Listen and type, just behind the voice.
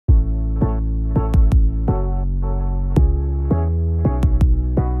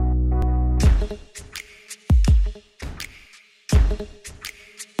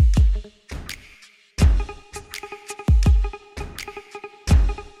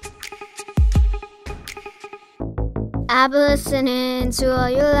I've been listening to all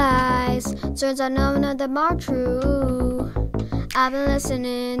your lies. Turns out none of them are true. I've been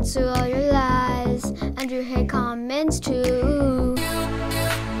listening to all your lies, and your hate comments too.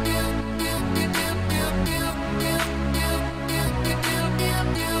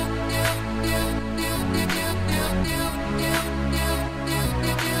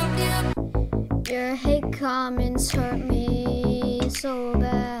 Your hate comments hurt me so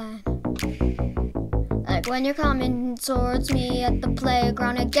bad. Like when you're coming towards me at the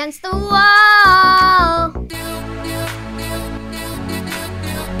playground against the wall.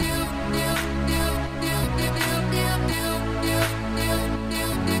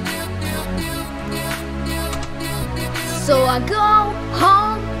 So I go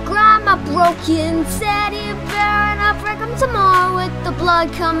home, grab my broken teddy bear, and I break him some more with the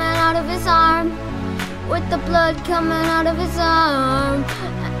blood coming out of his arm. With the blood coming out of his arm.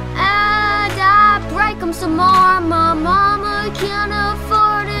 And I break him some more. My mama can't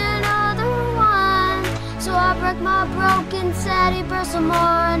afford another one. So I break my broken teddy bear some more,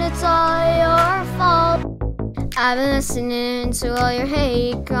 and it's all your fault. I've been listening to all your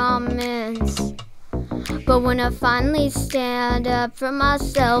hate comments, but when I finally stand up for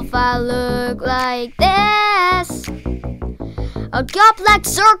myself, I look like this. I got black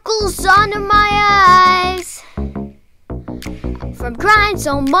circles under my eyes from crying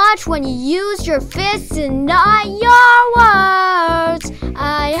so much when you use your fists and not your words.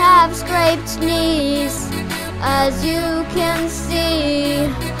 I have scraped knees, as you can see.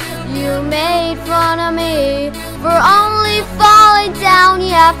 You made fun of me for only falling down,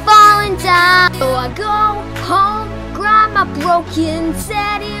 yeah, falling down. So I go home, grab my broken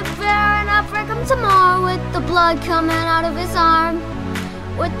teddy bear, and I break him some more with the blood coming out of his arm.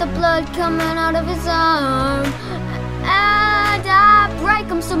 With the blood coming out of his arm. And I break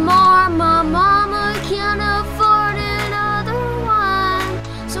him some more. My mama can't afford another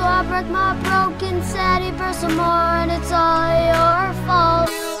one. So I break my broken teddy bear some more, and it's all your fault.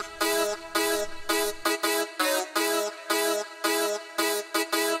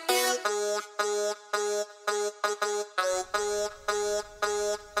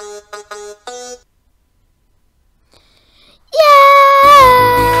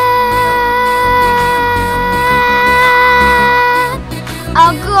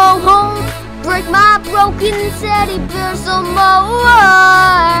 I'll go home, break my broken teddy bear some more.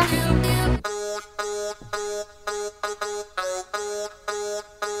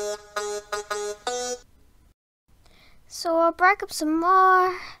 So I'll break up some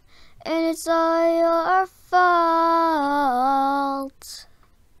more, and it's all your fault.